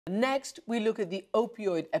Next, we look at the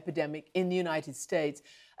opioid epidemic in the United States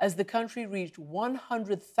as the country reached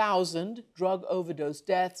 100,000 drug overdose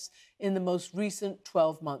deaths in the most recent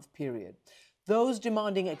 12-month period. Those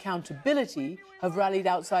demanding accountability have rallied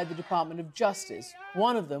outside the Department of Justice.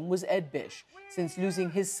 One of them was Ed Bisch. Since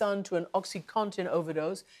losing his son to an Oxycontin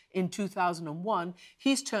overdose in 2001,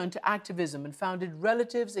 he's turned to activism and founded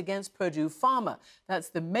Relatives Against Purdue Pharma. That's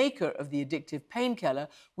the maker of the addictive painkiller,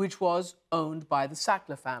 which was owned by the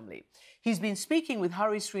Sackler family. He's been speaking with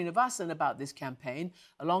Hari Sreenivasan about this campaign,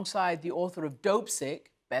 alongside the author of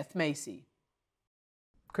Dopesick, Beth Macy.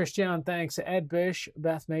 Christiane, thanks. Ed Bisch,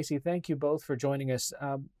 Beth Macy, thank you both for joining us.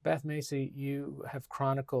 Beth Macy, you have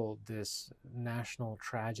chronicled this national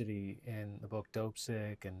tragedy in the book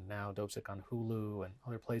Dopesick, and now Dopesick on Hulu and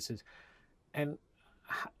other places. And,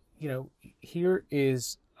 you know, here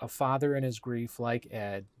is a father in his grief like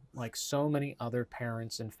Ed, like so many other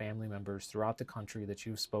parents and family members throughout the country that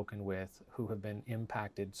you've spoken with who have been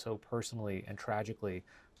impacted so personally and tragically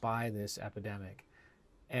by this epidemic.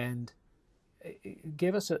 And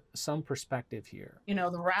give us some perspective here. You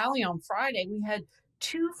know, the rally on Friday, we had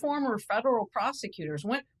two former federal prosecutors.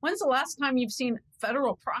 When's the last time you've seen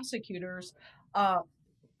federal prosecutors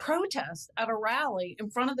protest at a rally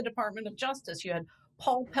in front of the Department of Justice? You had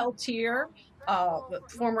Paul Peltier,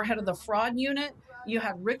 former head of the fraud unit. You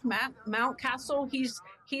had Rick Mountcastle. He's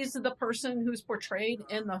the person who's portrayed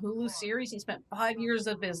in the Hulu series. He spent 5 years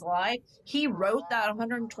of his life. He wrote that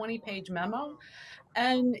 120-page memo.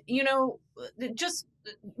 And, you know,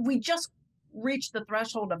 we just reached the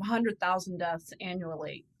threshold of 100,000 deaths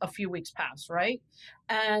annually a few weeks past, right?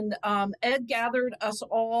 And Ed gathered us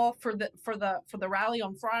all for the rally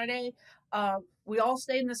on Friday. We all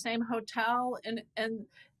stayed in the same hotel, and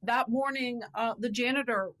that morning the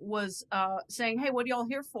janitor was saying, "Hey, what are y'all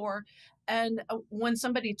here for?" And when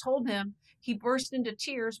somebody told him, he burst into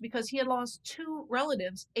tears because he had lost two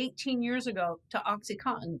relatives 18 years ago to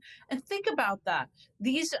Oxycontin. And think about that.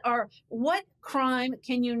 What crime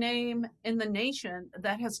can you name in the nation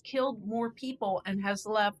that has killed more people and has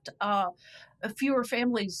left fewer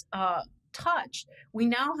families touched? We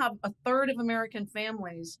now have a third of American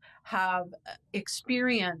families have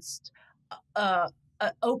experienced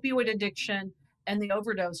opioid addiction and the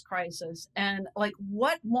overdose crisis. And like,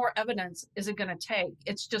 what more evidence is it going to take?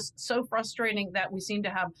 It's just so frustrating that we seem to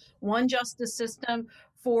have one justice system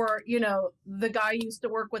for, you know, the guy you used to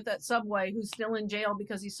work with at Subway who's still in jail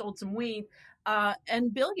because he sold some weed,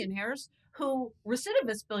 and billionaires who,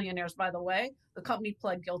 recidivist billionaires, by the way. The company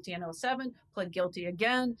pled guilty in 2007, pled guilty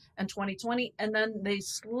again in 2020, and then they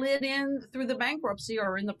slid in through the bankruptcy,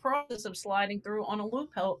 or in the process of sliding through on a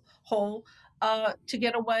loophole to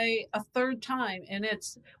get away a third time. And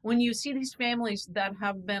it's when you see these families that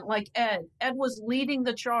have been like Ed was leading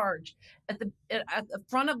the charge at the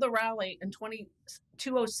front of the rally in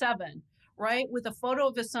 2007, right, with a photo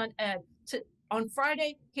of his son Ed. On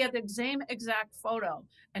Friday, he had the same exact photo,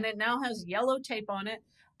 and it now has yellow tape on it.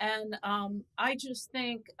 And I just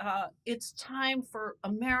think it's time for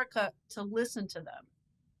America to listen to them.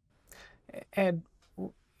 And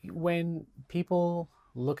when people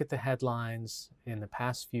look at the headlines in the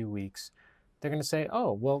past few weeks, they're going to say,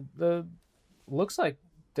 oh, well, looks like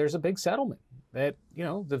there's a big settlement, that, you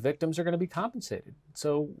know, the victims are going to be compensated.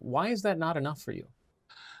 So why is that not enough for you?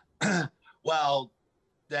 Well,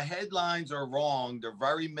 the headlines are wrong. They're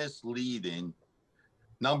very misleading.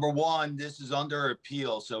 Number one, this is under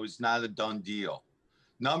appeal, so it's not a done deal.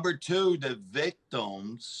 Number two, the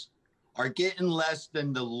victims are getting less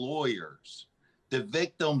than the lawyers. The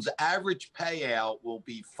victim's average payout will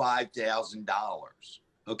be $5,000,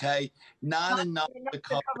 okay? Not enough to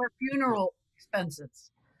cover funeral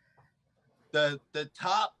expenses. The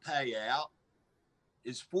top payout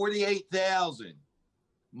is $48,000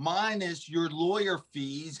 minus your lawyer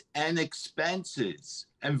fees and expenses.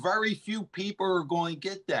 And very few people are going to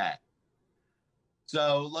get that.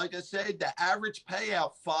 So, like I said, the average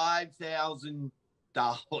payout $5,000.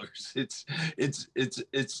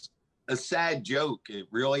 It's a sad joke. It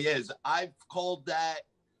really is. I've called that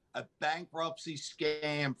a bankruptcy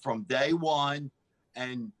scam from day one,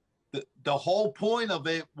 and the whole point of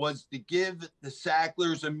it was to give the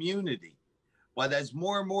Sacklers immunity. But as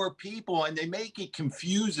more and more people, and they make it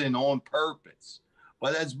confusing on purpose,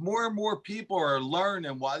 but as more and more people are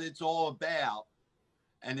learning what it's all about,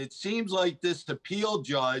 and it seems like this appeal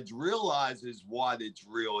judge realizes what it's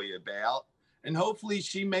really about, and hopefully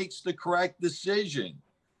she makes the correct decision.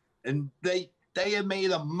 And they have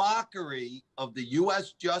made a mockery of the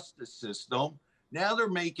U.S. justice system. Now they're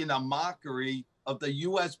making a mockery of the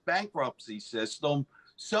U.S. bankruptcy system,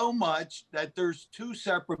 so much that there's two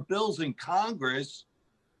separate bills in Congress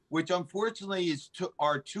which unfortunately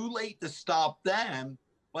are too late to stop them,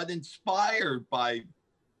 but inspired by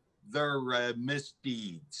their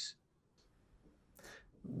misdeeds.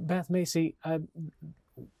 Beth Macy,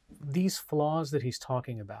 these flaws that he's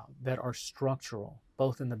talking about that are structural,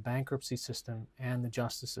 both in the bankruptcy system and the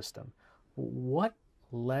justice system, what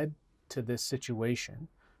led to this situation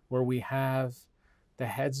where we have the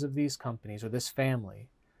heads of these companies or this family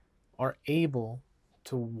are able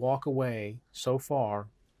to walk away so far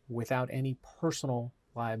without any personal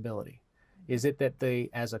liability? Is it that they,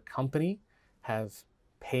 as a company, have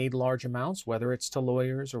paid large amounts, whether it's to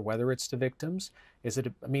lawyers or whether it's to victims? Is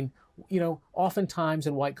it, I mean, you know, oftentimes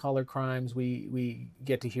in white-collar crimes, we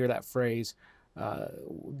get to hear that phrase,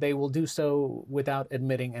 they will do so without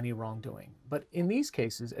admitting any wrongdoing. But in these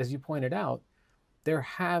cases, as you pointed out, there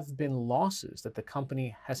have been losses that the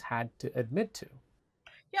company has had to admit to.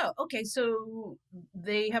 Yeah, okay, so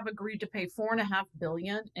they have agreed to pay $4.5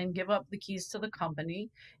 billion and give up the keys to the company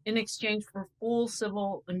in exchange for full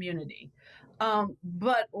civil immunity.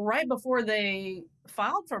 But right before they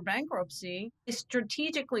filed for bankruptcy, they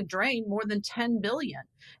strategically drained more than $10 billion.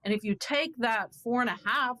 And if you take that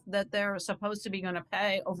 4.5 that they're supposed to be going to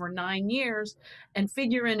pay over 9 years and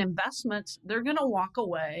figure in investments, they're going to walk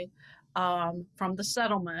away from the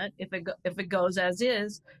settlement if it goes as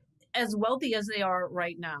is, as wealthy as they are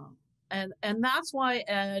right now. And that's why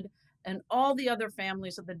Ed and all the other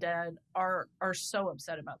families of the dead are so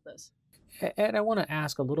upset about this. Ed, I want to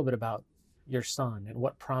ask a little bit about your son and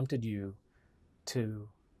what prompted you to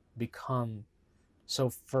become so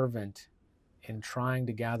fervent in trying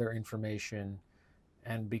to gather information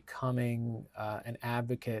and becoming an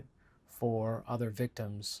advocate for other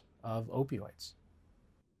victims of opioids.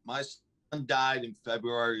 My son died in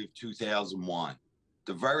February of 2001.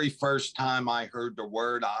 The very first time I heard the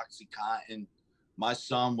word Oxycontin, my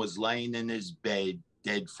son was laying in his bed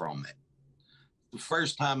dead from it. The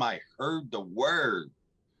first time I heard the word.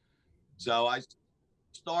 So I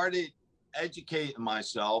started educating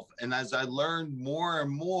myself. And as I learned more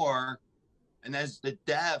and more, and as the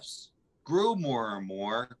deaths grew more and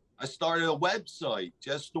more, I started a website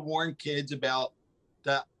just to warn kids about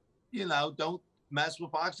that, you know, don't mess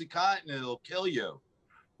with Oxycontin, it'll kill you.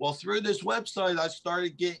 Well, through this website, I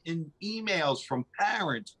started getting emails from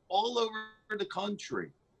parents all over the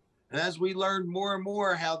country. And as we learned more and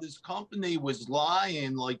more how this company was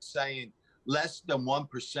lying, like saying less than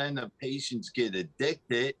 1% of patients get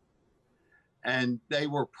addicted, and they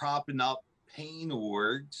were propping up pain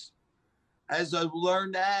orgs. As I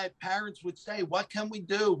learned that, parents would say, what can we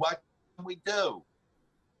do? What can we do?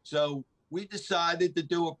 So we decided to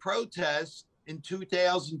do a protest in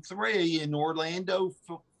 2003 in Orlando,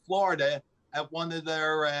 Florida, at one of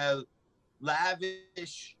their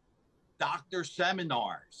lavish doctor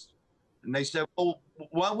seminars. And they said, well,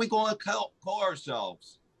 what are we going to call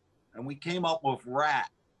ourselves? And we came up with RAPP,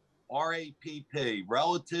 R-A-P-P,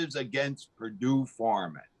 Relatives Against Purdue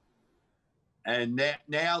Pharma. And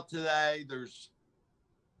now today, there's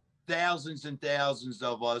thousands and thousands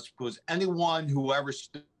of us, because anyone who ever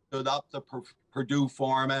stood up to Purdue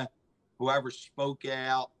Pharma, whoever spoke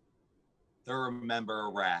out, they're a member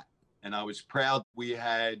of RAPP. And I was proud we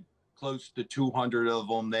had close to 200 of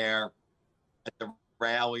them there at the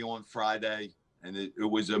rally on Friday. And it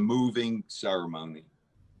was a moving ceremony.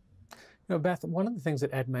 You know, Beth, one of the things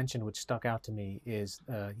that Ed mentioned which stuck out to me is,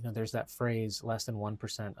 you know, there's that phrase, less than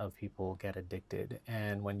 1% of people get addicted.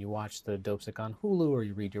 And when you watch the Dopesick on Hulu or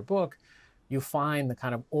you read your book, you find the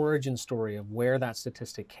kind of origin story of where that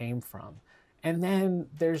statistic came from. And then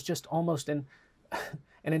there's just almost an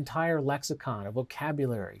entire lexicon, a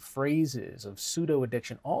vocabulary, phrases of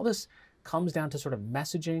pseudo-addiction. All this comes down to sort of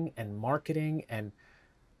messaging and marketing and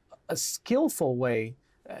a skillful way,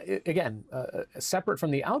 again, separate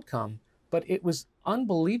from the outcome, but it was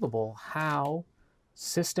unbelievable how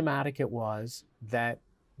systematic it was that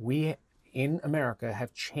we in America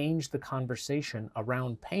have changed the conversation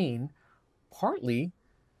around pain, partly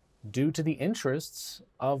due to the interests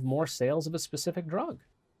of more sales of a specific drug.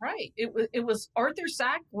 Right. It was Arthur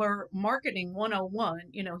Sackler marketing 101.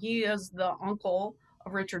 You know, he is the uncle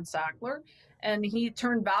of Richard Sackler, and he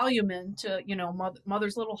turned Valium into, you know,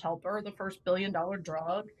 Mother's Little Helper, the first billion-dollar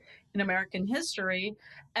drug in American history.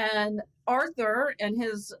 And Arthur and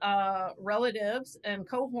his relatives and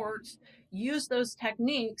cohorts used those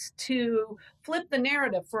techniques to flip the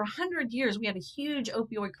narrative. For 100 years, we had a huge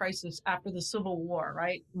opioid crisis after the Civil War,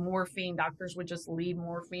 right? Morphine, doctors would just leave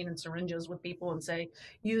morphine and syringes with people and say,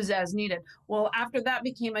 use as needed. Well, after that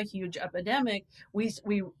became a huge epidemic,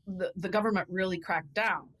 the government really cracked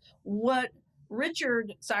down. What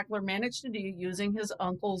Richard Sackler managed to do using his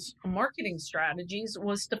uncle's marketing strategies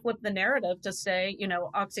was to flip the narrative to say, you know,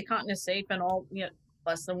 Oxycontin is safe in all, you know,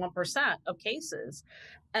 less than 1% of cases.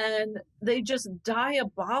 And they just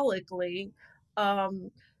diabolically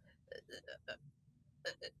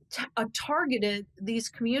targeted these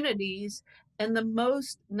communities and the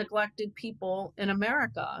most neglected people in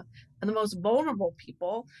America and the most vulnerable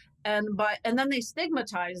people. And then they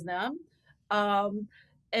stigmatized them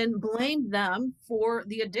and blamed them for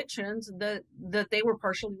the addictions that they were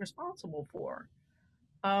partially responsible for.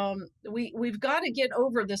 We've got to get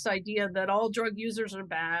over this idea that all drug users are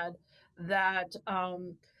bad, that I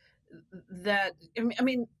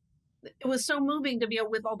mean, it was so moving to be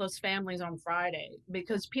with all those families on Friday,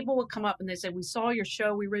 because people would come up and they say, we saw your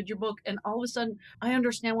show, we read your book, and all of a sudden I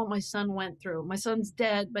understand what my son went through. My son's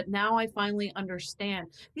dead, but now I finally understand.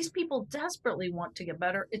 These people desperately want to get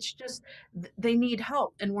better. It's just they need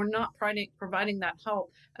help, and we're not providing that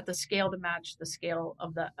help at the scale to match the scale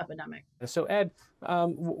of the epidemic. So Ed,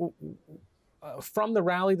 from the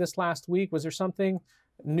rally this last week, was there something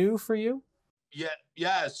new for you?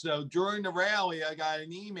 Yeah. So during the rally, I got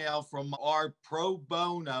an email from our pro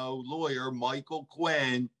bono lawyer, Michael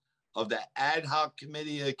Quinn, of the Ad Hoc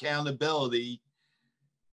Committee of Accountability,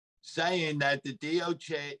 saying that the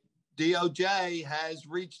DOJ has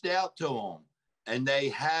reached out to him, and they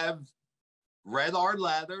have read our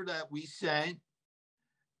letter that we sent,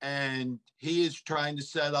 and he is trying to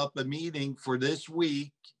set up a meeting for this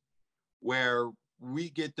week where we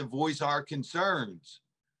get to voice our concerns.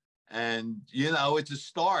 And, you know, it's a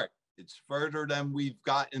start. It's further than we've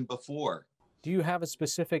gotten before. Do you have a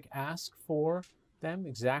specific ask for them,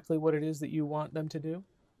 exactly what it is that you want them to do?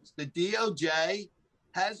 The DOJ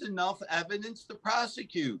has enough evidence to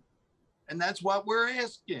prosecute, and that's what we're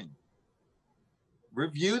asking.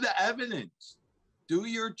 Review the evidence. Do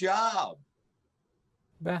your job.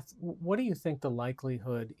 Beth, what do you think the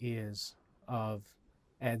likelihood is of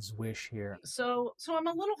Ed's wish here? So I'm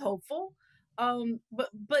a little hopeful,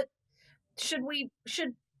 but should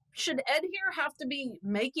Ed here have to be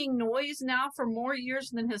making noise now for more years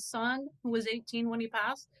than his son, who was 18 when he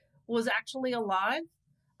passed, was actually alive?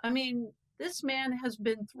 I mean, this man has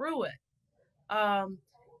been through it.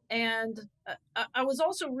 And I was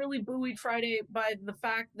also really buoyed Friday by the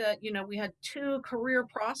fact that, you know, we had 2 career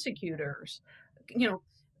prosecutors, you know,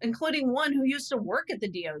 including one who used to work at the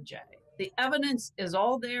DOJ. The evidence is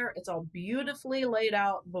all there. It's all beautifully laid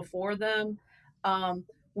out before them.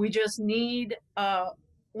 We just need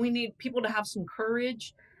people to have some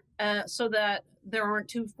courage so that there aren't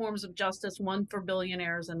 2 forms of justice, one for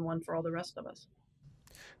billionaires and one for all the rest of us.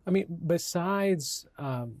 I mean, besides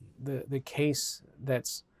the case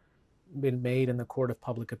that's been made in the court of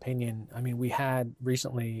public opinion, I mean, we had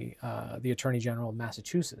recently the Attorney General of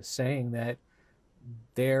Massachusetts saying that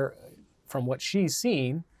from what she's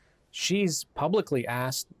seen, she's publicly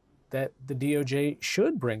asked that the DOJ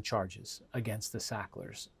should bring charges against the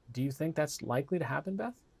Sacklers. Do you think that's likely to happen,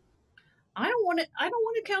 Beth? I don't want to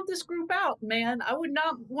count this group out, man. I would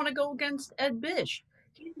not want to go against Ed Bisch.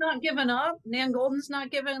 He's not giving up. Nan Goldin's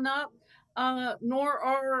not giving up. Nor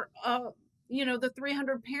are the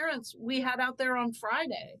 300 parents we had out there on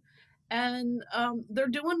Friday, and they're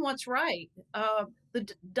doing what's right. The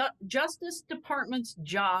Justice Department's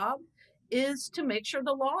job is to make sure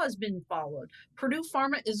the law has been followed. Purdue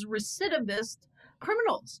Pharma is recidivist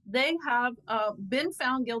criminals. They have been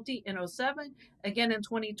found guilty in 2007, again in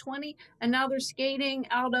 2020, and now they're skating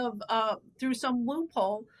out of through some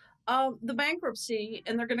loophole of the bankruptcy,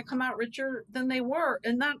 and they're going to come out richer than they were.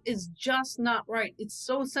 And that is just not right. It's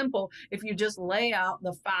so simple if you just lay out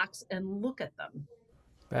the facts and look at them.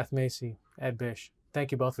 Beth Macy, Ed Bisch,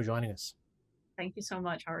 thank you both for joining us. Thank you so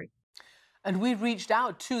much, Hari. And we reached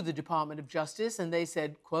out to the Department of Justice, and they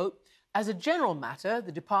said, quote, as a general matter,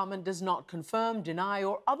 the department does not confirm, deny,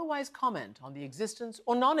 or otherwise comment on the existence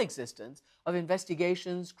or non-existence of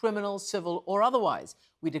investigations, criminal, civil, or otherwise.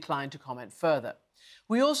 We decline to comment further.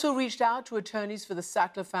 We also reached out to attorneys for the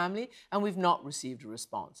Sackler family, and we've not received a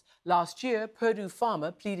response. Last year, Purdue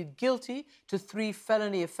Pharma pleaded guilty to 3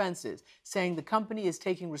 felony offenses, saying the company is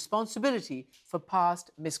taking responsibility for past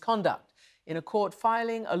misconduct. In a court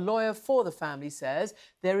filing, a lawyer for the family says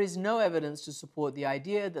there is no evidence to support the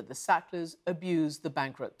idea that the Sacklers abused the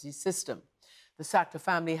bankruptcy system. The Sackler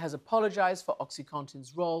family has apologized for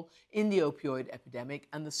Oxycontin's role in the opioid epidemic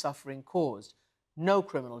and the suffering caused. No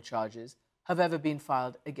criminal charges have ever been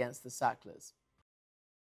filed against the Sacklers.